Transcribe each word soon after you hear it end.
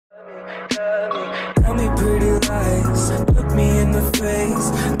love me. Tell me pretty lies, look me in the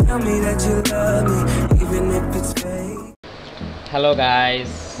face. Tell me that you love me, even if it's fake. Hello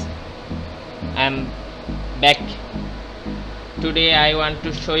guys, I'm back. Today I want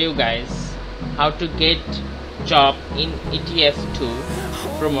to show you guys how to get job in ETS2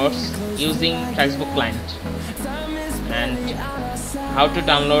 Promods using TRUCKSBOOK Client and how to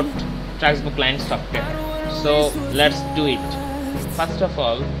download TRUCKSBOOK Client software. So let's do it. First of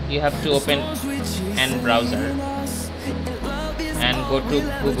all, you have to open an browser and go to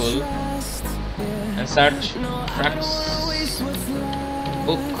Google and search TRUCKSBOOK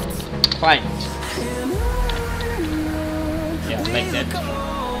Client. Yeah, like that.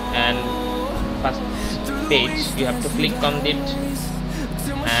 And first page you have to click on it,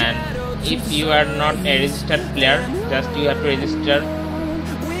 and if you are not a registered player, just you have to register,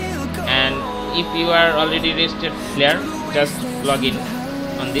 and if you are already registered player, just log in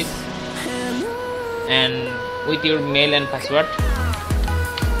on this and with your mail and password.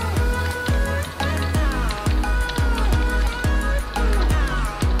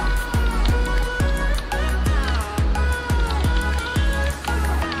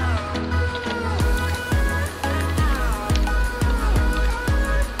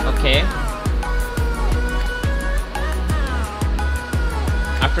 Okay,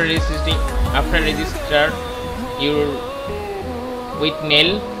 after register your with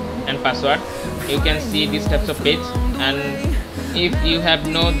mail and password, you can see these types of page. And if you have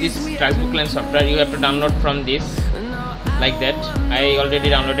this TRUCKSBOOK Client software, you have to download from this like that. I already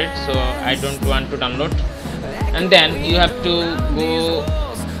downloaded, so I don't want to download. And then you have to go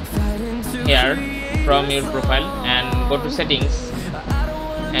here from your profile and go to settings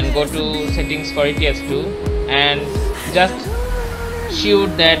and go to settings for ETS2 and just sure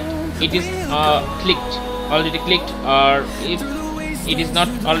that it is already clicked, or if it is not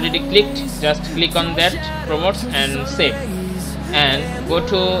already clicked, just click on that Promods and save, and go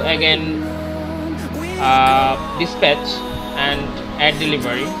to again dispatch and add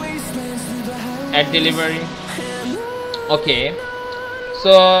delivery. Okay,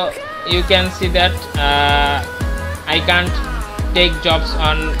 so you can see that I can't take jobs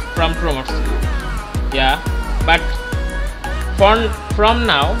from Promods, yeah, but from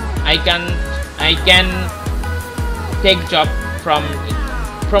now I can take job from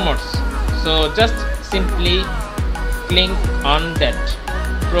Promods. So just simply click on that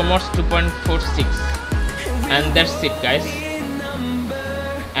Promods 2.46 and that's it guys.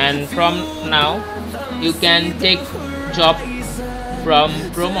 And from now you can take job from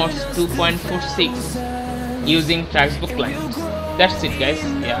Promods 2.46 using TRUCKSBOOK Client. That's it guys.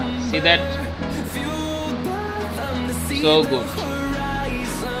 Yeah, see that? So good.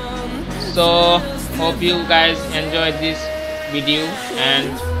 So hope you guys enjoyed this video,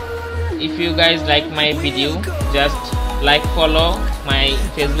 and if you guys like my video, just follow my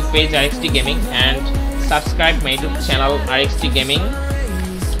Facebook page RxTGaming and subscribe my YouTube channel RxTGaming.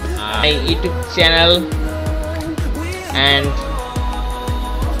 My YouTube channel and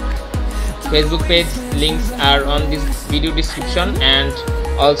Facebook page links are on this video description, and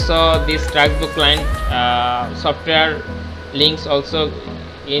also this TRUCKSBOOK Client software links also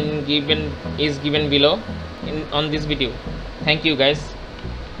is given below on this video. Thank you guys,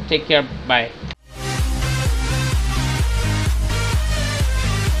 take care, bye.